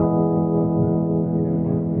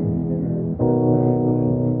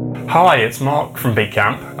Hi, it's Mark from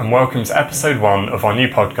Beatcamp, and welcome to episode 1 of our new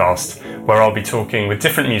podcast, where I'll be talking with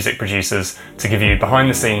different music producers to give you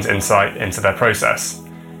behind-the-scenes insight into their process.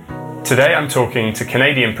 Today I'm talking to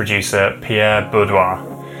Canadian producer Pierre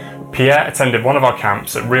Baudoir. Pierre attended one of our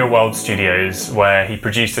camps at Real World Studios, where he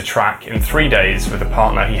produced a track in 3 days with a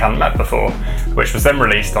partner he hadn't met before, which was then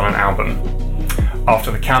released on an album.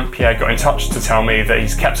 After the camp, Pierre got in touch to tell me that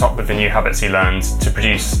he's kept up with the new habits he learned to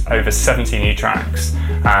produce over 70 new tracks,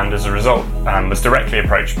 and as a result was directly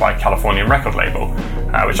approached by a Californian record label,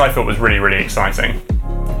 which I thought was really exciting.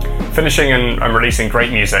 Finishing and releasing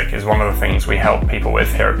great music is one of the things we help people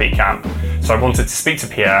with here at Beatcamp, so I wanted to speak to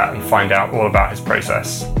Pierre and find out all about his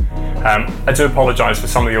process. I do apologise for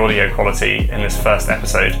some of the audio quality in this first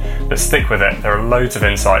episode, but stick with it, there are loads of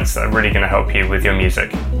insights that are really going to help you with your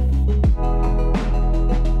music.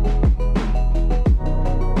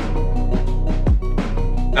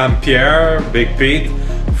 I'm Pierre, Big Pete,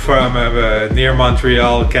 from near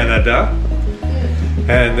Montreal, Canada.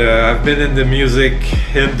 And I've been in the music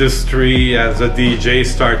industry as a DJ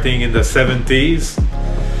starting in the 70s.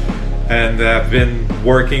 And I've been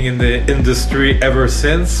working in the industry ever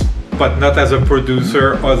since, but not as a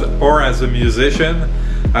producer or as a musician.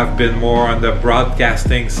 I've been more on the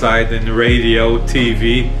broadcasting side in radio,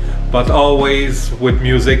 TV, but always with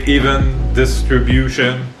music, even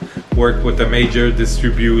distribution. Worked with a major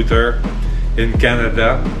distributor in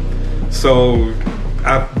Canada. So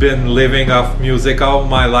I've been living off music all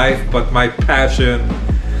my life, but my passion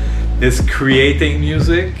is creating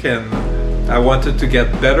music, and I wanted to get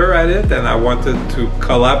better at it, and I wanted to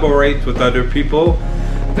collaborate with other people.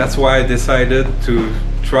 That's why I decided to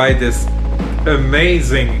try this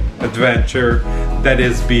amazing adventure that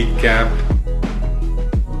is Beatcamp.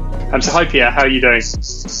 So hi Pierre, how are you doing?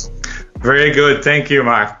 Very good, thank you,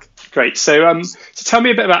 Mark. Great. So tell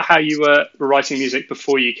me a bit about how you were writing music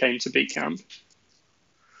before you came to Beatcamp.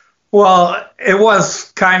 Well, it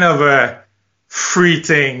was kind of a free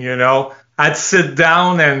thing, you know. I'd sit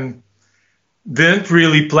down and didn't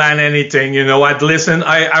really plan anything, you know. I'd listen.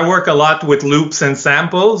 I work a lot with loops and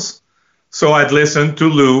samples, so I'd listen to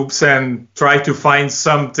loops and try to find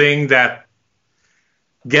something that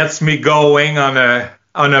gets me going on a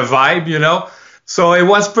vibe, you know. So it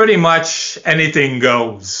was pretty much anything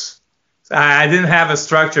goes. I didn't have a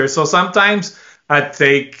structure, so sometimes I'd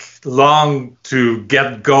take long to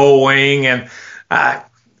get going, and I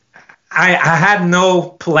had no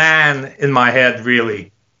plan in my head,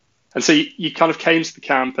 really. And so you kind of came to the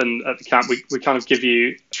camp, and at the camp we kind of give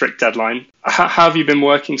you a strict deadline. How have you been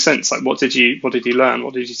working since? Like, what did you learn?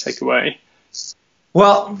 What did you take away?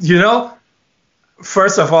 Well, you know,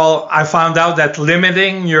 first of all, I found out that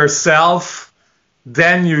limiting yourself,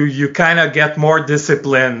 then you kind of get more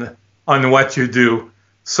discipline on what you do.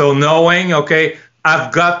 So knowing, okay,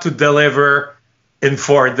 I've got to deliver in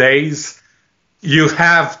 4 days, you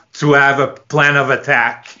have to have a plan of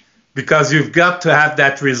attack, because you've got to have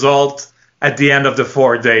that result at the end of the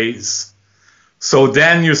 4 days. So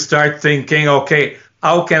then you start thinking, okay,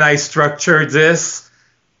 how can I structure this?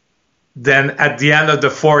 Then at the end of the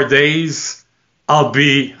 4 days, I'll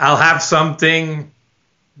have something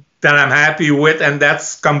that I'm happy with, and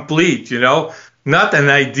that's complete, you know, not an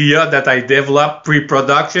idea that I developed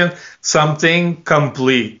pre-production, something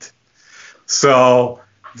complete. So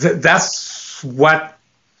that's what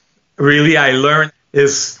really I learned,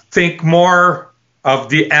 is think more of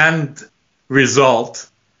the end result,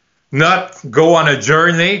 not go on a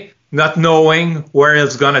journey, not knowing where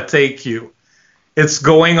it's going to take you. It's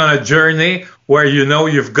going on a journey where you know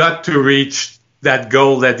you've got to reach that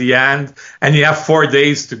goal at the end, and you have 4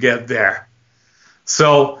 days to get there.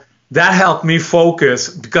 So that helped me focus,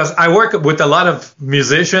 because I work with a lot of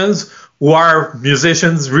musicians who are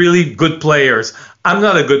musicians, really good players. I'm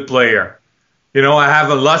not a good player. You know, I have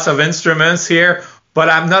lots of instruments here, but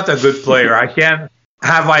I'm not a good player. I can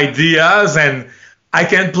have ideas, and I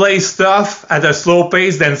can play stuff at a slow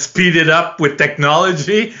pace, then speed it up with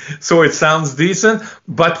technology so it sounds decent.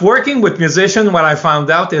 But working with musicians, what I found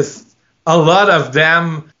out is a lot of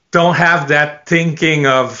them don't have that thinking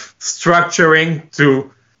of structuring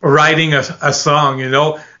to writing a song, you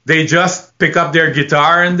know. They just pick up their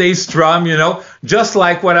guitar and they strum, you know, just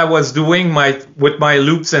like what I was doing with my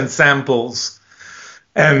loops and samples.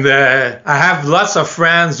 And I have lots of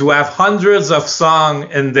friends who have hundreds of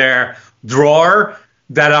songs in their drawer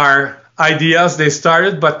that are ideas they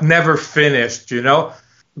started but never finished, you know.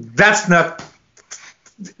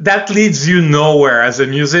 That leads you nowhere as a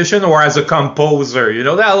musician or as a composer, you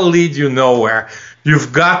know. That'll lead you nowhere.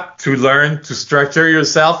 You've got to learn to structure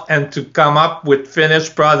yourself and to come up with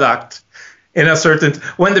finished product in a certain.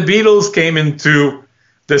 When the Beatles came into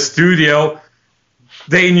the studio,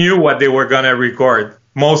 they knew what they were going to record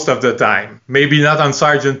most of the time. Maybe not on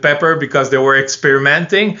Sgt. Pepper because they were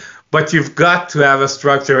experimenting, but you've got to have a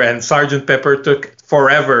structure, and Sgt. Pepper took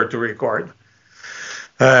forever to record.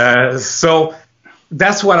 So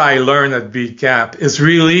that's what I learned at Beat Camp, is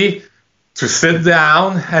really to sit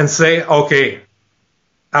down and say, okay,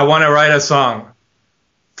 I want to write a song.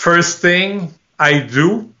 First thing I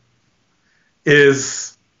do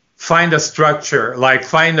is find a structure, like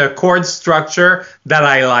find a chord structure that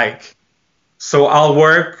I like. So I'll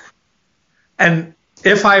work, and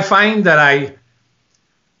if I find that I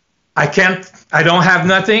don't have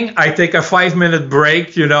nothing, I take a 5-minute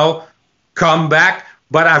break, come back.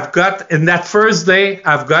 But I've got, in that first day,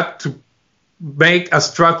 I've got to make a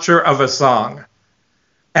structure of a song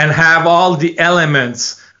and have all the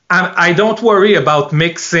elements. I don't worry about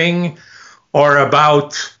mixing or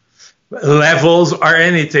about levels or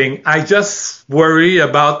anything. I just worry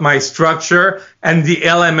about my structure and the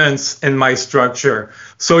elements in my structure.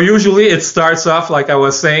 So usually it starts off, like I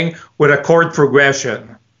was saying, with a chord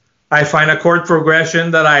progression. I find a chord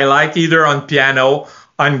progression that I like, either on piano,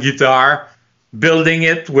 on guitar, building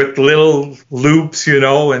it with little loops,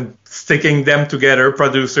 and sticking them together.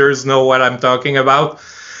 Producers know what I'm talking about.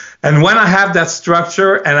 And when I have that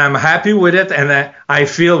structure and I'm happy with it and I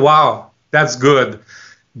feel, wow, that's good,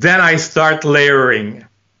 then I start layering.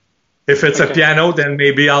 If it's a piano, then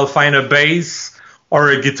maybe I'll find a bass or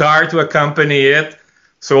a guitar to accompany it.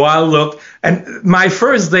 So I'll look. And my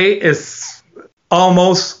first day is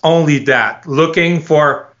almost only that, looking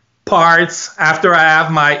for parts after I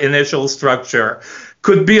have my initial structure.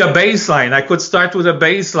 Could be a bass line. I could start with a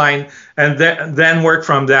bass line and then work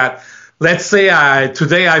from that. Let's say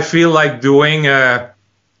today I feel like doing a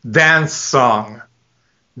dance song.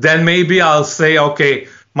 Then maybe I'll say, okay,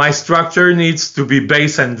 my structure needs to be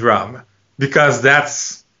bass and drum, because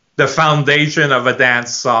that's the foundation of a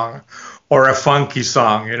dance song or a funky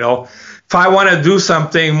song, If I want to do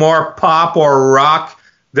something more pop or rock,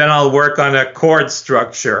 then I'll work on a chord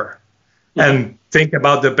structure and think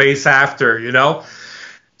about the bass after,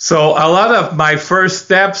 So a lot of my first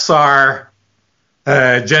steps are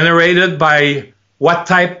generated by what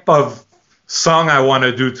type of song I want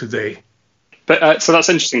to do today. But so that's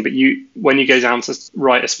interesting. But when you go down to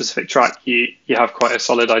write a specific track, you have quite a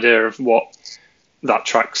solid idea of what that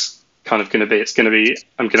track's kind of going to be. It's going to be,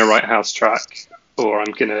 I'm going to write a house track, or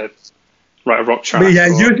I'm going to write a rock track. But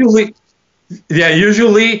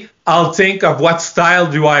usually I'll think of what style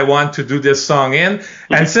do I want to do this song in.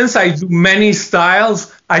 And since I do many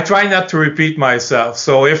styles, I try not to repeat myself.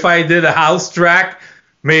 So if I did a house track,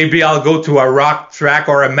 maybe I'll go to a rock track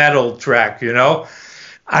or a metal track,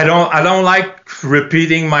 I don't like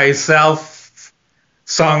repeating myself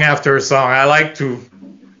song after song. I like to,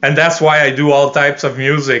 and that's why I do all types of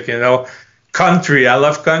music, Country, I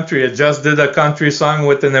love country. I just did a country song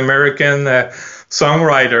with an American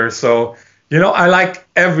songwriter. So, I like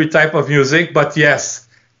every type of music, but yes,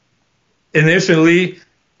 usually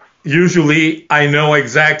I know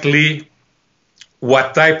exactly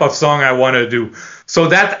what type of song I want to do. So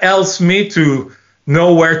that helps me to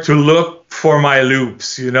know where to look for my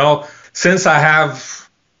loops, Since I have,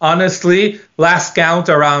 honestly, last count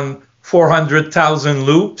around 400,000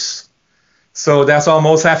 loops, so that's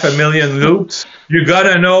almost 500,000 loops. You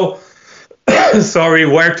gotta know,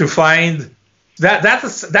 where to find.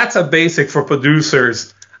 That's a basic for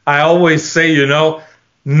producers. I always say,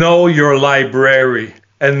 know your library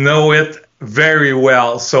and know it very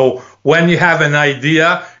well. So when you have an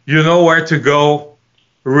idea, you know where to go,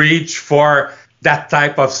 reach for that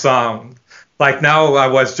type of sound. Like now, I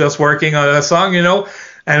was just working on a song, and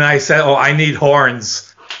I said, I need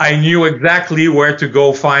horns. I knew exactly where to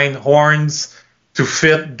go find horns to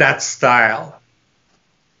fit that style.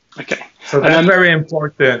 Okay. So that's very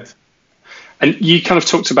important. And you kind of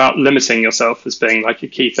talked about limiting yourself as being like a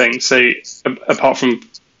key thing. So apart from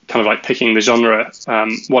kind of like picking the genre,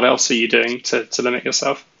 what else are you doing to limit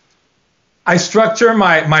yourself? I structure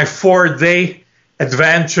my 4-day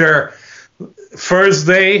adventure. First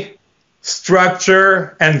day,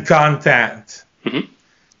 structure and content.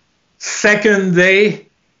 Second day,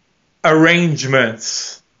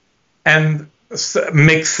 arrangements and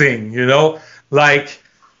mixing, like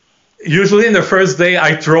usually in the first day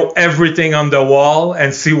I throw everything on the wall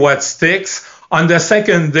and see what sticks. On the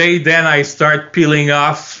second day, then I start peeling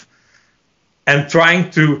off and trying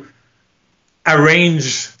to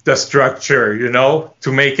arrange the structure,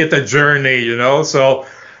 to make it a journey, so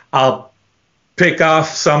I'll pick off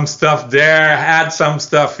some stuff there, add some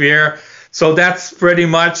stuff here. So that's pretty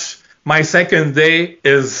much my second day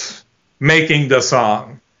is making the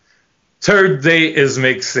song. third day is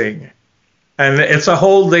mixing. And it's a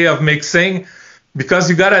whole day of mixing because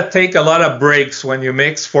you got to take a lot of breaks when you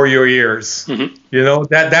mix for your ears. Mm-hmm. You know,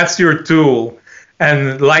 that's your tool.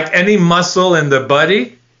 And like any muscle in the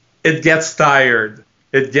body, it gets tired.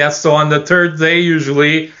 So on the third day,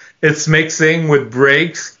 usually it's mixing with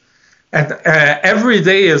breaks. And every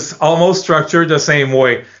day is almost structured the same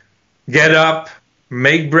way. Get up,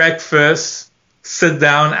 make breakfast, sit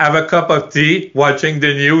down, have a cup of tea, watching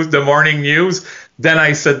the news, the morning news. Then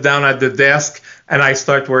I sit down at the desk and I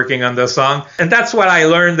start working on the song. And that's what I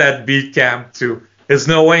learned at Beat Camp too, is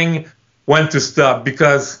knowing when to stop.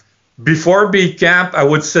 Because before Beat Camp, I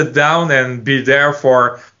would sit down and be there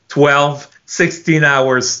for 12, 16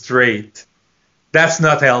 hours straight. That's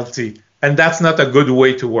not healthy. And that's not a good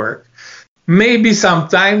way to work. Maybe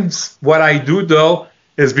sometimes what I do though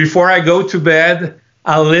is before I go to bed,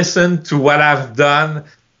 I'll listen to what I've done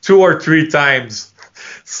 2 or 3 times.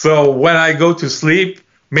 So when I go to sleep,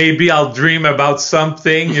 maybe I'll dream about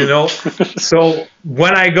something, you know. So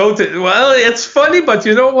when I go to, well, it's funny, but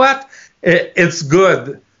you know what? It's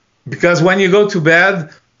good. Because when you go to bed,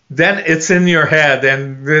 then it's in your head.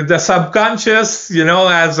 And the subconscious, you know,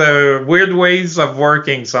 has weird ways of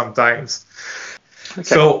working sometimes. Okay.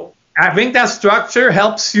 So having that structure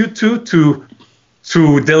helps you to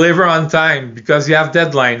deliver on time because you have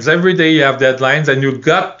deadlines. Every day you have deadlines and you've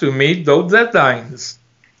got to meet those deadlines.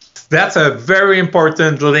 That's a very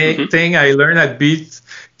important thing I learned at Beat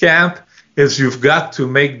Camp is you've got to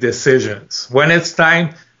make decisions. When it's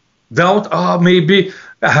time, maybe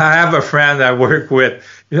I have a friend I work with.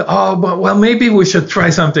 You know, but maybe we should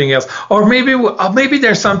try something else. Or maybe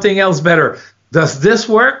there's something else better. Does this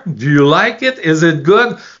work? Do you like it? Is it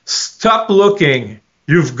good? Stop looking.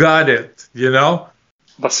 You've got it, you know?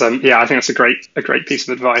 That's I think that's a great piece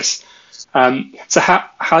of advice. So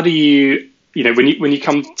how do you when you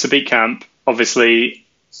come to Beat Camp, obviously,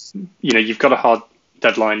 you know, you've got a hard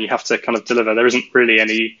deadline, you have to kind of deliver. There isn't really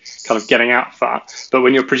any kind of getting out of that. But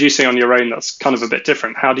when you're producing on your own, that's kind of a bit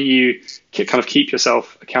different. How do you kind of keep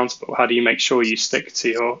yourself accountable? How do you make sure you stick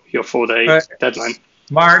to your 4-day deadline?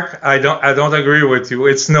 Mark, I don't agree with you.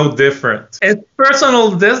 It's no different. It's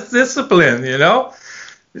personal discipline, you know.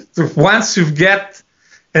 Once you get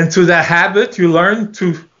into the habit, you learn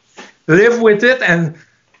to live with it, and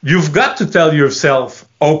you've got to tell yourself,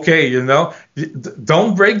 okay, you know,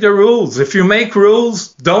 don't break the rules. If you make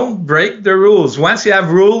rules, don't break the rules. Once you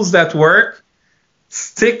have rules that work,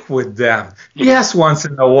 stick with them. Yes, once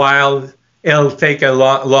in a while, it'll take a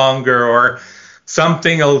lot longer or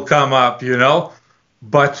something will come up, you know.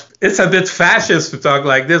 But it's a bit fascist to talk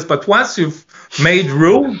like this. But once you've made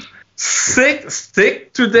rules,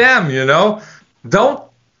 stick to them, you know. Don't,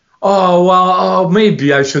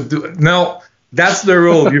 maybe I should do it. No, that's the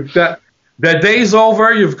rule. You've got, the day's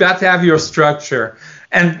over, you've got to have your structure.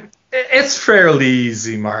 And it's fairly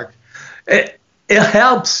easy, Mark. It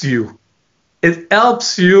helps you. It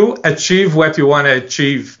helps you achieve what you want to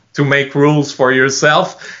achieve, to make rules for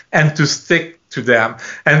yourself and to stick to them.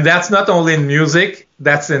 And that's not only in music,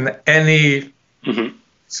 that's in any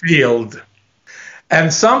field.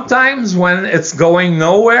 And sometimes when it's going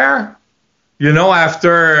nowhere, you know,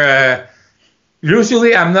 after,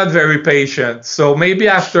 usually I'm not very patient. So maybe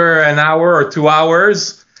after an hour or 2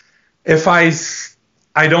 hours, if I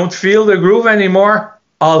don't feel the groove anymore,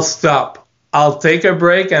 I'll stop. I'll take a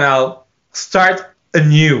break and I'll start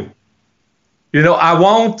anew. You know, I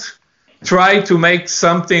won't try to make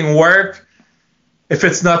something work if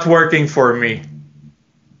it's not working for me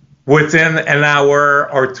within an hour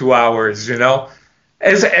or 2 hours, you know.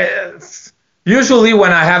 Usually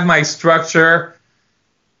when I have my structure,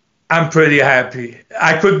 I'm pretty happy.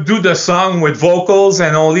 I could do the song with vocals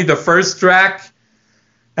and only the first track,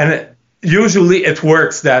 and usually it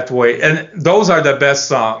works that way. And those are the best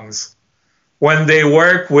songs, when they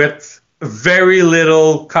work with very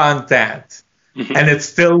little content. And it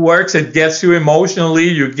still works. It gets you emotionally.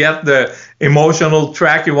 You get the emotional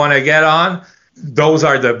track you want to get on. Those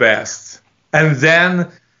are the best. And then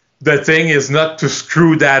the thing is not to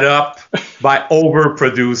screw that up by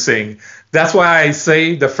overproducing. That's why I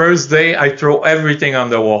say the first day I throw everything on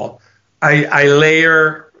the wall. I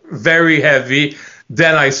layer very heavy.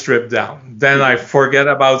 Then I strip down. Then I forget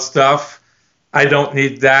about stuff. I don't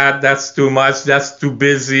need that. That's too much. That's too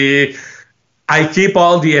busy. I keep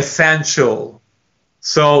all the essential.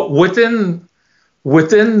 So within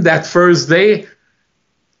that first day,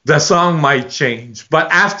 the song might change.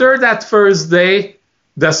 But after that first day,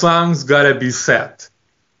 the song's got to be set.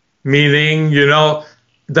 Meaning, you know,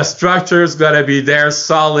 the structure's got to be there,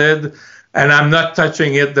 solid. and I'm not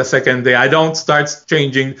touching it the second day. I don't start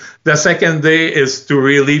changing. The second day is to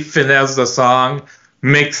really finesse the song,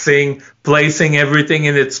 mixing, placing everything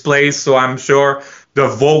in its place. So I'm sure the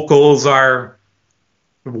vocals are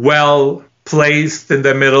well placed in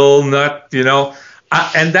the middle,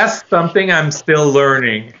 and that's something I'm still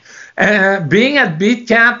learning. And being at Beat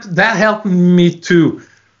Camp, that helped me too.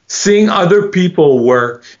 Seeing other people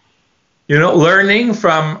work, learning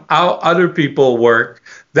from how other people work.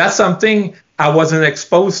 That's something I wasn't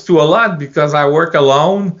exposed to a lot because I work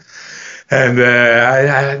alone. And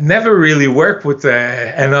I never really worked with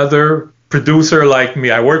another producer like me.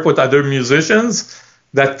 I work with other musicians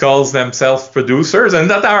that calls themselves producers and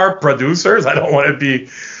that are producers. I don't want to be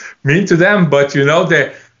mean to them, but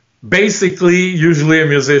they basically, usually a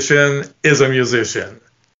musician is a musician.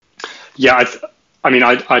 Yeah,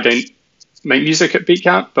 I don't make music at Beat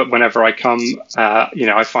Camp, but whenever I come,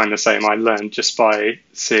 I find the same. I learn just by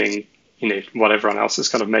seeing, what everyone else is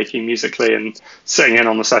kind of making musically and sitting in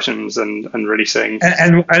on the sessions and really seeing.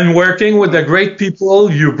 And working with the great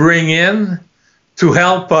people you bring in to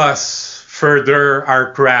help us further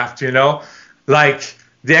our craft, like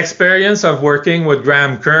the experience of working with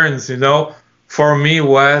Graham Kearns, for me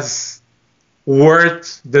was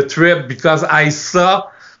worth the trip because I saw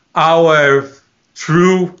our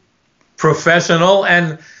true professional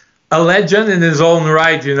and a legend in his own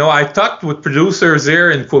right. I talked with producers here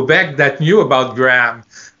in Quebec that knew about Graham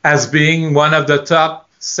as being one of the top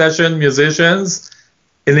session musicians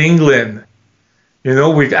in England.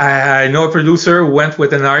 I know a producer who went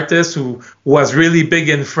with an artist who was really big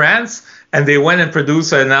in France, and they went and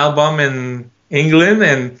produced an album in England,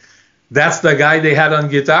 and that's the guy they had on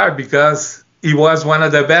guitar because he was one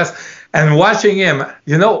of the best. And watching him,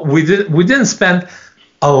 we didn't spend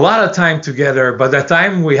a lot of time together, but the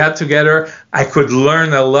time we had together, I could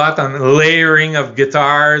learn a lot on layering of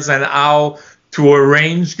guitars and how to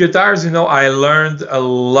arrange guitars. I learned a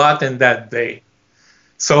lot in that day.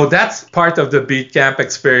 So that's part of the Beat Camp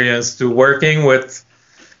experience, to working with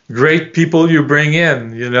great people you bring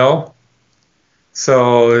in,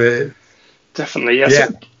 So definitely, yes. Yeah.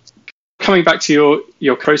 Coming back to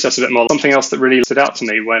your process a bit more, something else that really stood out to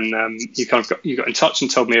me when you got in touch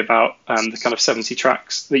and told me about the kind of 70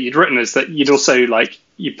 tracks that you'd written is that you'd also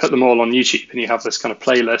you put them all on YouTube, and you have this kind of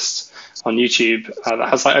playlist on YouTube that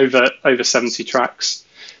has over 70 tracks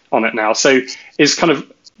on it now. So is kind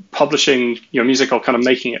of publishing your music or kind of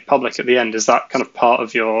making it public at the end, is that kind of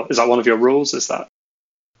is that one of your rules? Is that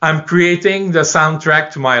I'm creating the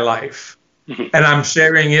soundtrack to my life, and I'm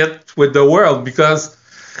sharing it with the world, because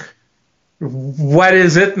what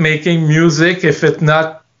is it making music if it's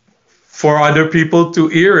not for other people to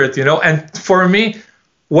hear it, And for me,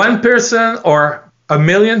 one person or a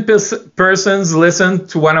million persons listen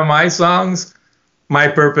to one of my songs, my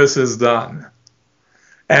purpose is done.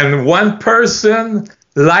 And one person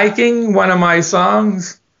liking one of my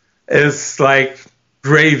songs is like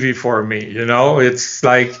gravy for me, It's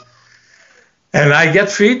like, and I get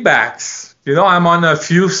feedbacks. I'm on a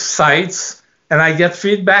few sites, and I get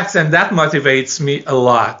feedbacks, and that motivates me a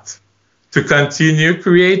lot to continue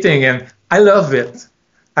creating, and I love it.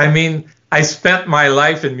 I spent my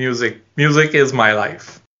life in music. Music is my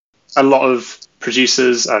life. A lot of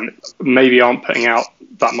producers maybe aren't putting out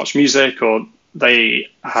that much music, or they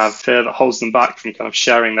have fear that holds them back from kind of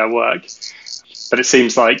sharing their work. But it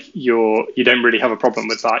seems like you don't really have a problem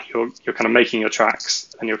with that. You're kind of making your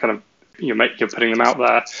tracks, and you're putting them out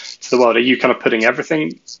there to the world. Are you kind of putting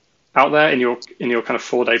everything out there in your kind of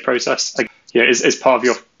 4-day process? Is part of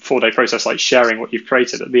your 4-day process like sharing what you've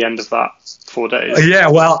created at the end of that 4 days? Yeah,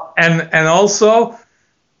 well, and also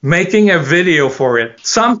making a video for it.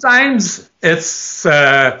 Sometimes it's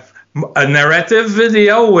a narrative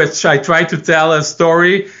video, which I try to tell a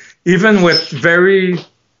story, even with very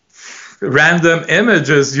random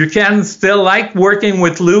images. You can still, like working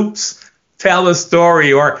with loops, tell a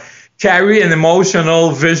story or carry an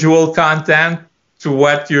emotional visual content to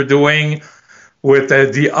what you're doing with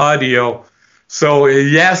the audio. So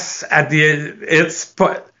yes, at the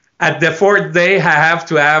 4th day, I have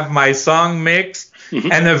to have my song mixed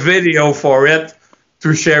and a video for it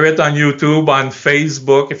to share it on YouTube, on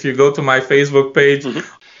Facebook. If you go to my Facebook page,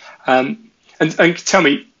 and tell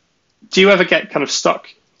me, do you ever get kind of stuck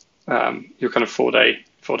your kind of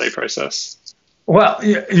 4-day process? Well,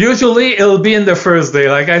 usually it'll be in the first day.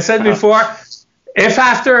 Like I said before, if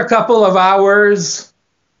after a couple of hours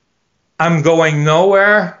I'm going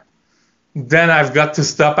nowhere, then I've got to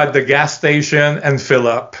stop at the gas station and fill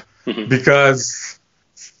up. Because,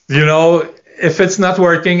 if it's not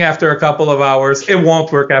working after a couple of hours, it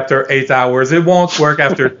won't work after 8 hours. It won't work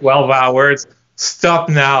after 12 hours. stop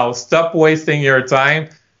now. Stop wasting your time.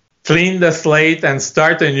 Clean the slate and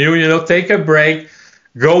start anew. Take a break.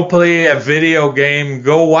 Go play a video game.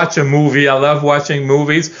 Go watch a movie. I love watching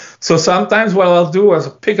movies. So sometimes what I'll do is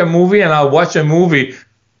pick a movie and I'll watch a movie.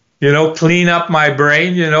 Clean up my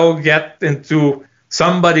brain, get into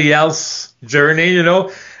somebody else's journey,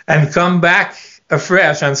 and come back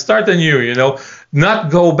afresh and start anew,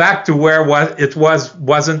 not go back to where it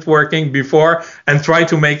wasn't working before and try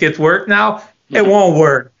to make it work now. It won't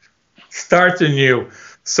work. Start anew.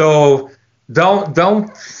 So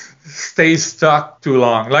don't stay stuck too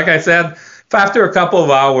long. Like I said, if after a couple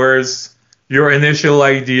of hours your initial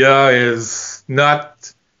idea is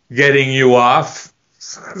not getting you off,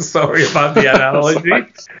 sorry about the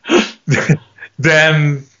analogy,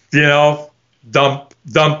 then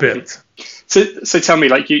dump it. So tell me,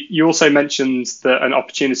 like you also mentioned that an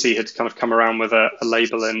opportunity had kind of come around with a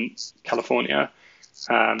label in California.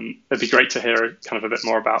 It'd be great to hear kind of a bit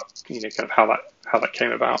more about kind of how that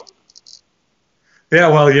came about. Yeah,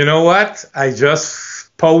 well, you know what? I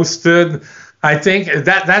just posted. I think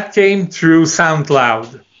that came through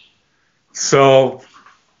SoundCloud. So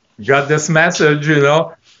got this message, and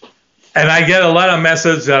I get a lot of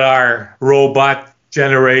messages that are robot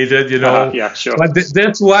generated, Yeah, sure. But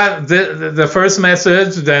that's what the first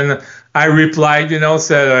message. Then I replied,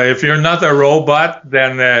 said if you're not a robot,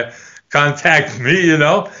 then contact me,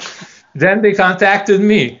 Then they contacted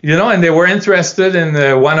me, and they were interested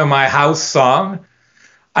in one of my house songs.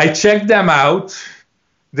 I checked them out.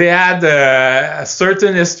 They had a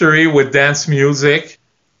certain history with dance music.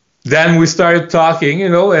 Then we started talking,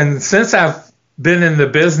 and since I've been in the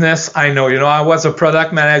business, I know, I was a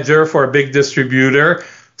product manager for a big distributor.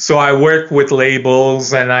 So I work with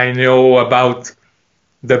labels and I know about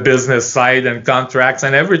the business side and contracts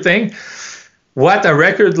and everything. What a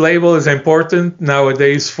record label is important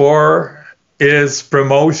nowadays for is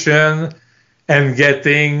promotion and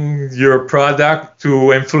getting your product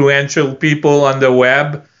to influential people on the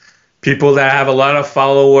web, people that have a lot of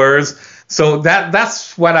followers. So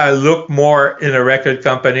that's what I look more in a record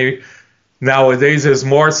company nowadays, is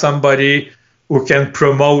more somebody who can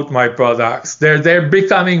promote my products. They're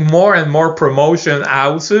becoming more and more promotion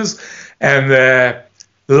houses and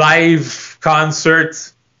live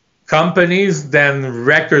concert companies than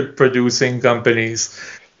record producing companies.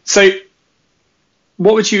 So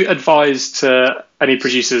what would you advise to any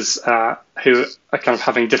producers who are kind of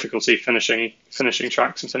having difficulty finishing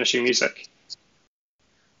tracks and finishing music?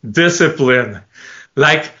 Discipline.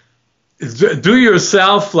 Like, do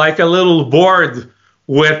yourself like a little board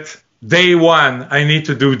with day 1, I need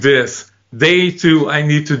to do this. Day 2, I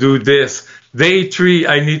need to do this. Day 3,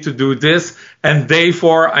 I need to do this. And day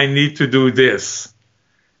 4, I need to do this.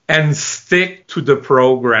 And stick to the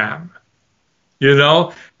program,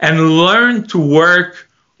 and learn to work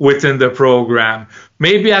within the program.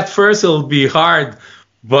 Maybe at first it'll be hard,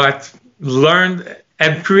 but learn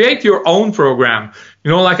and create your own program.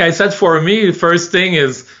 Like I said, for me, the first thing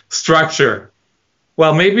is structure.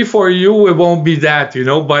 Well, maybe for you, it won't be that,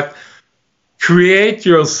 but create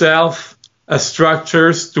yourself a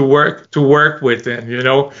structures to work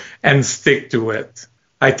within, and stick to it.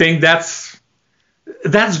 I think that's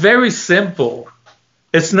very simple.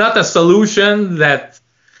 It's not a solution that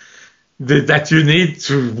you need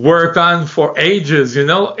to work on for ages,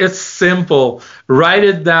 It's simple. Write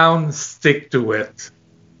it down, stick to it.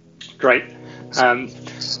 Great.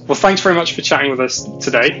 Well, thanks very much for chatting with us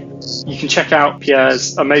today. You can check out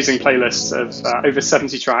Pierre's amazing playlist of over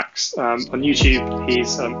 70 tracks on YouTube.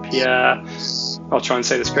 He's Pierre, I'll try and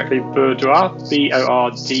say this correctly, Bourduas,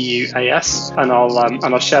 Borduas, and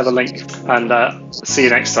I'll share the link, and see you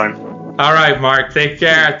next time. All right, Mark, take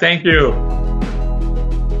care. Thank you.